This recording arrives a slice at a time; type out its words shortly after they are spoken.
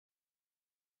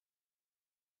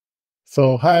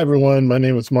Hi everyone. My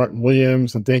name is Martin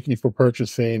Williams, and thank you for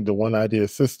purchasing the One Idea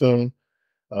System.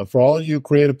 For all you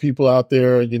creative people out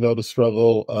there, you know the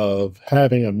struggle of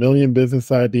having a million business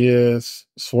ideas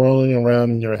swirling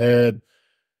around in your head,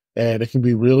 and it can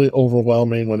be really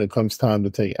overwhelming when it comes time to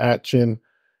take action.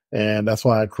 And that's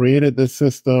why I created this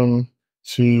system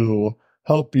to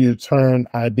help you turn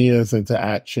ideas into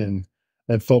action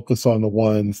and focus on the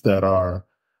ones that are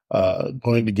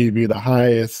going to give you the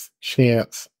highest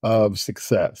chance of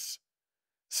success.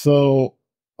 So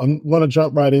I'm going to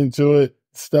jump right into it.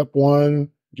 Step one,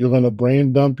 you're going to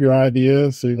brain dump your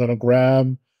ideas. So you're going to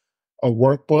grab a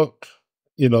workbook,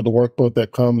 the workbook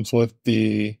that comes with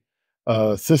the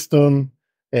system,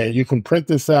 and you can print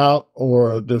this out,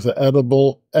 or there's an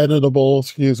editable,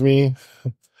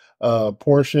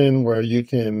 portion where you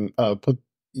can put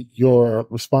your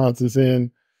responses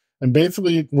in. And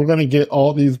basically, we're going to get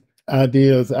all these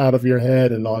ideas out of your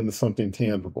head and onto something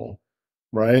tangible,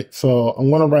 right? So I'm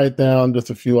going to write down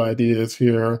just a few ideas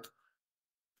here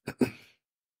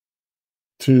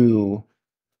to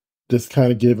just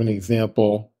kind of give an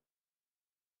example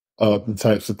of the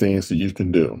types of things that you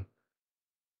can do.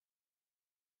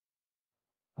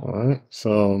 All right.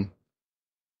 So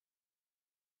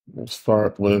we'll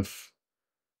start with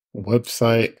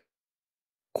website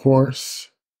course.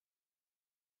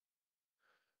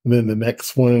 Then the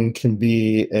next one can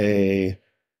be a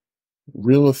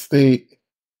real estate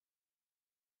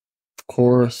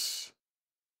course.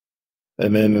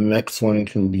 And then the next one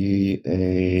can be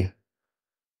a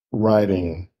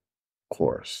writing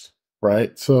course,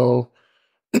 right? So,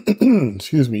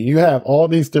 excuse me, you have all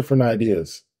these different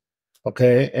ideas.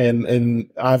 Okay.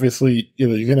 And obviously,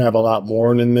 you can have a lot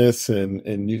more than this,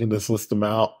 and you can just list them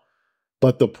out.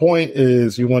 But the point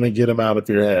is you want to get them out of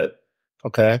your head.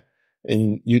 Okay.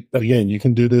 And you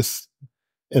can do this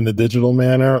in the digital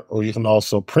manner, or you can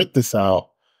also print this out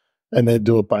and then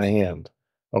do it by hand.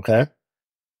 Okay.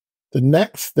 The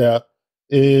next step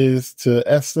is to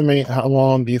estimate how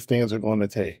long these things are going to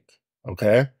take.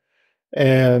 Okay.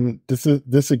 And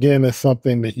this again is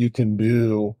something that you can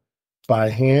do by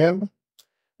hand.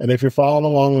 And if you're following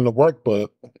along in the workbook,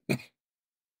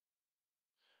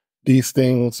 these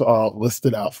things are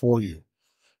listed out for you.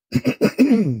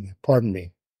 Pardon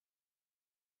me.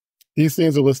 These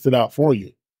things are listed out for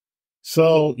you.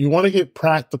 So you want to get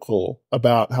practical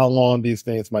about how long these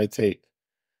things might take.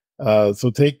 So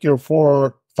take your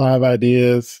 4, 5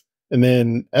 ideas and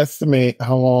then estimate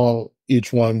how long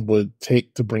each one would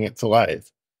take to bring it to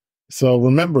life. So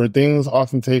remember, things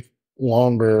often take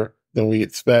longer than we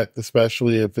expect,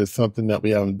 especially if it's something that we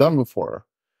haven't done before.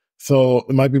 So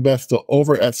it might be best to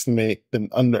overestimate than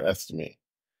underestimate,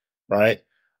 right?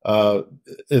 Uh,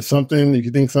 if something, if you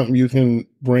think something you can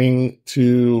bring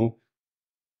to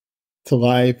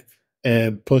life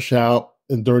and push out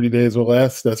in 30 days or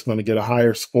less, that's going to get a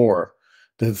higher score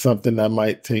than something that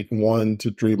might take 1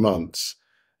 to 3 months.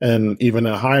 And even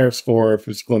a higher score if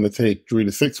it's going to take 3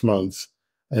 to 6 months.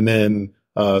 And then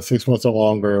 6 months or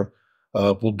longer,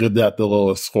 we'll give that the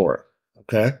lowest score.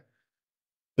 Okay.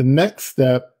 The next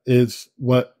step is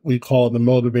what we call the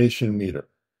motivation meter.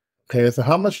 Okay. So,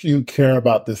 how much do you care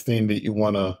about this thing that you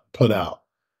want to put out?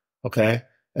 Okay.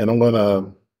 And I'm going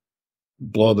to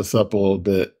blow this up a little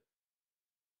bit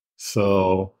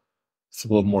so it's a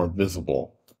little more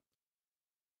visible,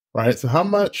 right? So, how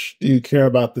much do you care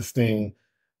about this thing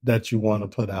that you want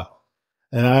to put out?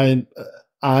 And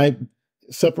I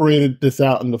separated this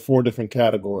out into 4 different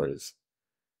categories.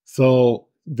 So,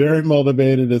 very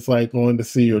motivated is like going to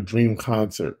see your dream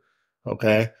concert,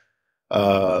 okay?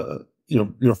 Uh,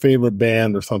 your favorite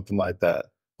band or something like that.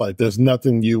 Like, there's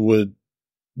nothing you would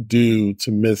do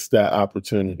to miss that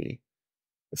opportunity.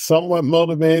 Somewhat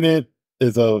motivated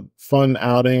is a fun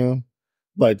outing,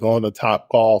 like going to Top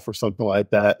Golf or something like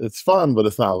that. It's fun, but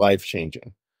it's not life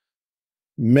changing.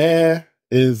 Meh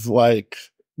is like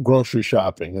grocery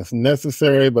shopping. It's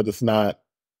necessary, but it's not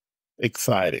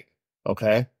exciting.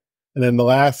 Okay. And then the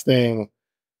last thing,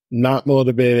 not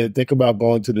motivated, think about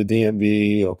going to the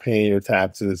DMV or paying your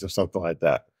taxes or something like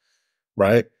that.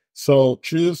 Right. So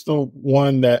choose the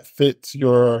one that fits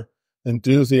your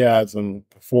enthusiasm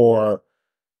for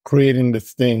creating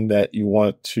this thing that you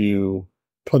want to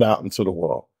put out into the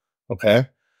world. Okay.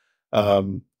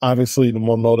 Obviously, the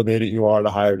more motivated you are,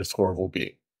 the higher the score will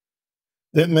be.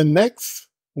 Then the next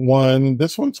one,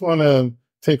 this one's going to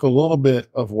take a little bit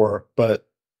of work, but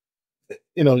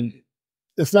you know,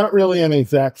 it's not really an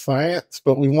exact science,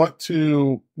 but we want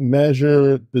to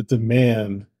measure the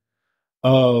demand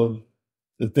of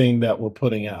the thing that we're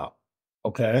putting out.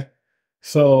 Okay.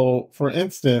 So, for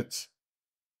instance,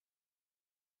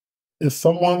 if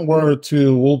someone were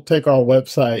to, we'll take our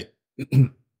website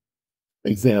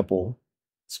example,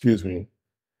 excuse me.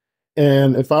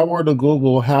 And if I were to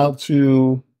Google how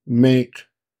to make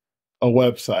a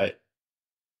website,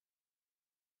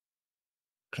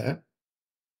 okay,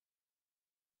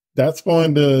 that's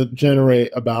going to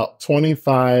generate about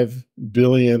 25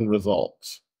 billion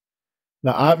results.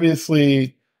 Now,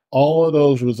 obviously, all of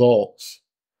those results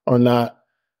are not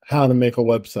how to make a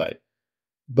website,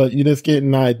 but you just get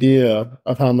an idea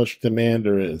of how much demand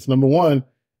there is. Number one,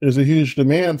 there's a huge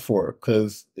demand for it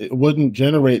because it wouldn't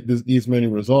generate these many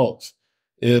results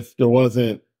if there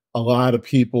wasn't a lot of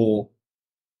people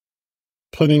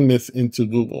putting this into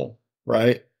Google,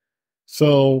 right?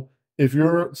 So if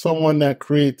you're someone that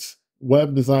creates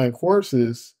web design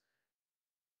courses,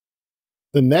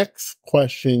 the next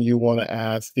question you want to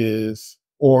ask is,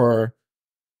 or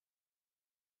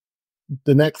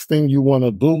the next thing you want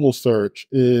to Google search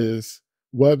is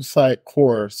website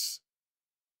course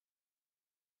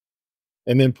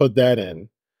and then put that in.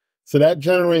 So that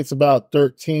generates about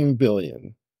 13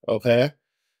 billion. Okay.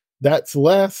 That's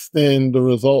less than the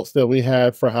results that we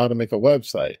had for how to make a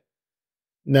website.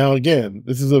 Now, again,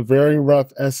 this is a very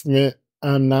rough estimate.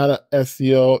 I'm not an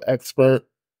SEO expert.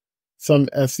 Some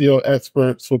SEO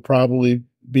experts would probably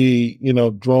be,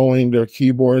 drawing their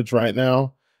keyboards right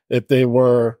now if they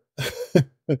were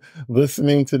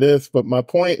listening to this. But my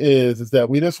point is that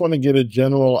we just want to get a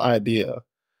general idea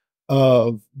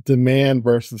of demand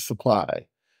versus supply.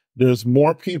 There's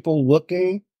more people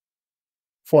looking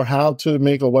for how to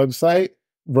make a website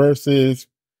versus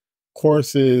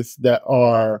courses that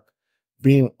are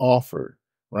being offered,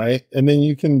 right? And then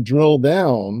you can drill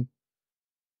down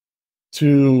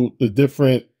to the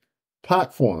different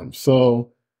platforms.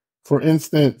 So, for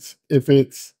instance, if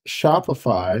it's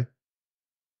Shopify,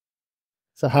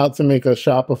 so how to make a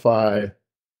Shopify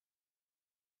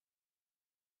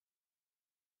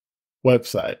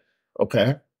website,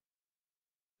 okay?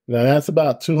 Now that's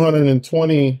about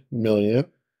 220 million,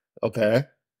 okay?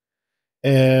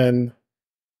 And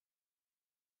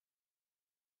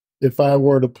if I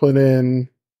were to put in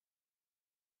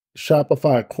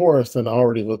Shopify course and I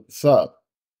already looked this up,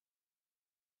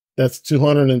 that's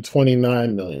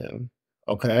 229 million,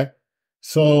 okay?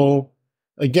 So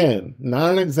again,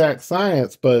 not an exact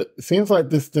science, but it seems like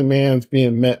this demand's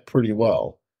being met pretty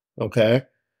well, okay?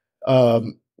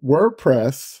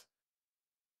 WordPress,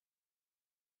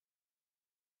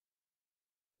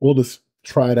 we'll just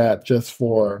try that just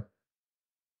for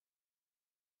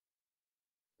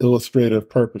illustrative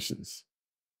purposes,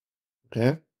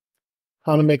 okay?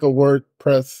 How to make a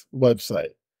WordPress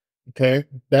website, okay?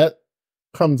 That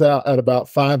comes out at about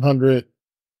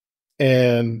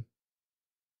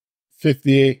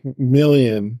 558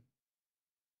 million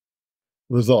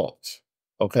results,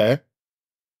 okay?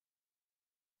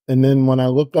 And then when I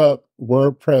look up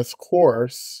WordPress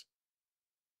course,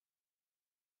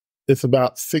 it's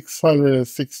about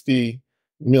 660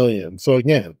 million. So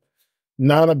again,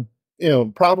 not a,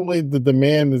 probably the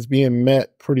demand is being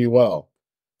met pretty well.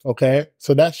 Okay.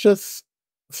 So that's just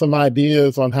some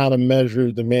ideas on how to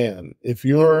measure demand. If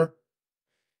you're,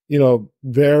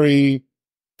 very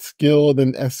skilled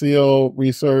in SEO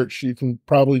research, you can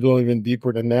probably go even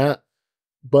deeper than that.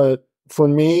 But for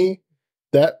me,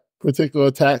 that particular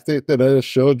tactic that I just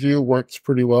showed you works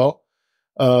pretty well.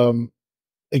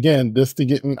 Again, just to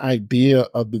get an idea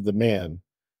of the demand.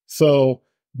 So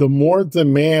the more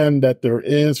demand that there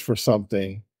is for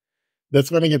something, that's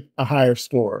going to get a higher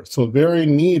score. So very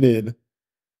needed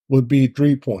would be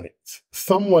 3 points.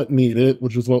 Somewhat needed,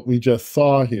 which is what we just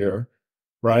saw here,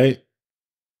 right?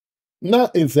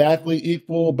 Not exactly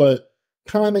equal, but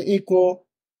kind of equal,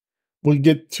 would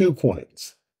get 2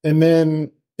 points. And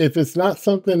then if it's not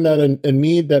something that a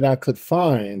need that I could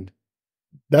find,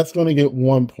 that's going to get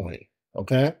 1 point.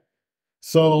 Okay.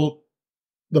 So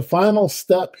the final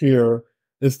step here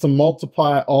is to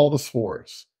multiply all the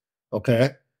scores. Okay.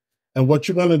 And what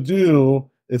you're going to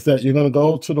do is that you're going to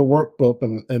go to the workbook,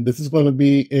 and this is going to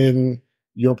be in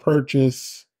your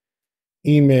purchase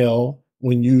email.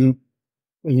 When you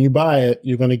buy it,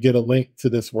 you're going to get a link to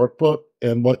this workbook.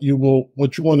 And what you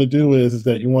want to do is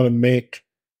that you want to make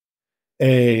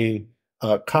a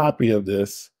copy of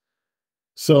this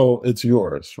so it's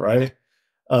yours, right?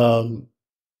 And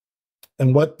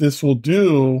what this will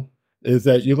do is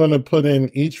that you're going to put in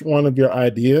each one of your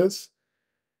ideas,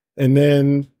 and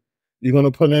then you're going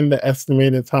to put in the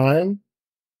estimated time,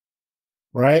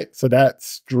 right? So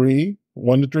that's 1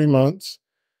 to 3 months.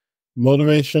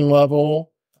 Motivation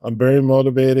level, I'm very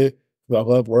motivated because I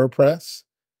love WordPress,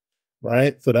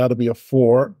 right? So that'll be a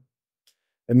 4.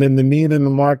 And then the need in the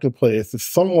marketplace is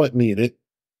somewhat needed.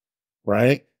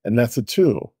 right? And that's a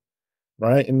 2,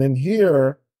 right? And then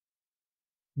here,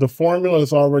 the formula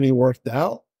is already worked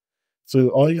out. So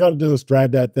all you got to do is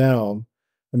drag that down,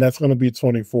 and that's going to be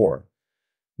 24.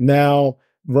 Now,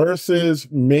 versus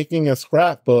making a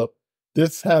scrapbook,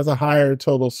 this has a higher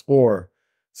total score.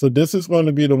 So this is going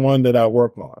to be the one that I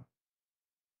work on.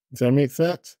 Does that make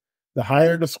sense? The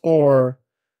higher the score,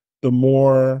 the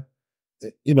more,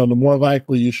 the more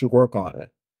likely you should work on it.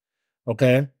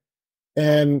 Okay.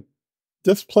 And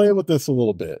just play with this a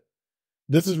little bit.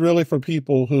 This is really for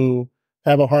people who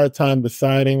have a hard time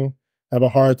deciding, have a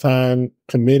hard time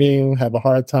committing, have a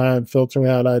hard time filtering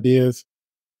out ideas.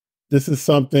 This is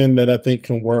something that I think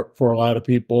can work for a lot of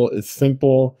people. It's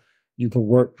simple. You can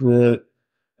work through it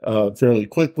fairly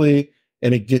quickly,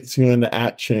 and it gets you into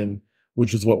action,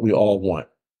 which is what we all want.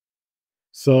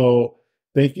 So,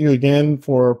 thank you again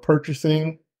for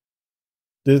purchasing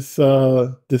this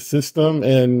system,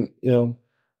 and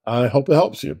I hope it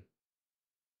helps you.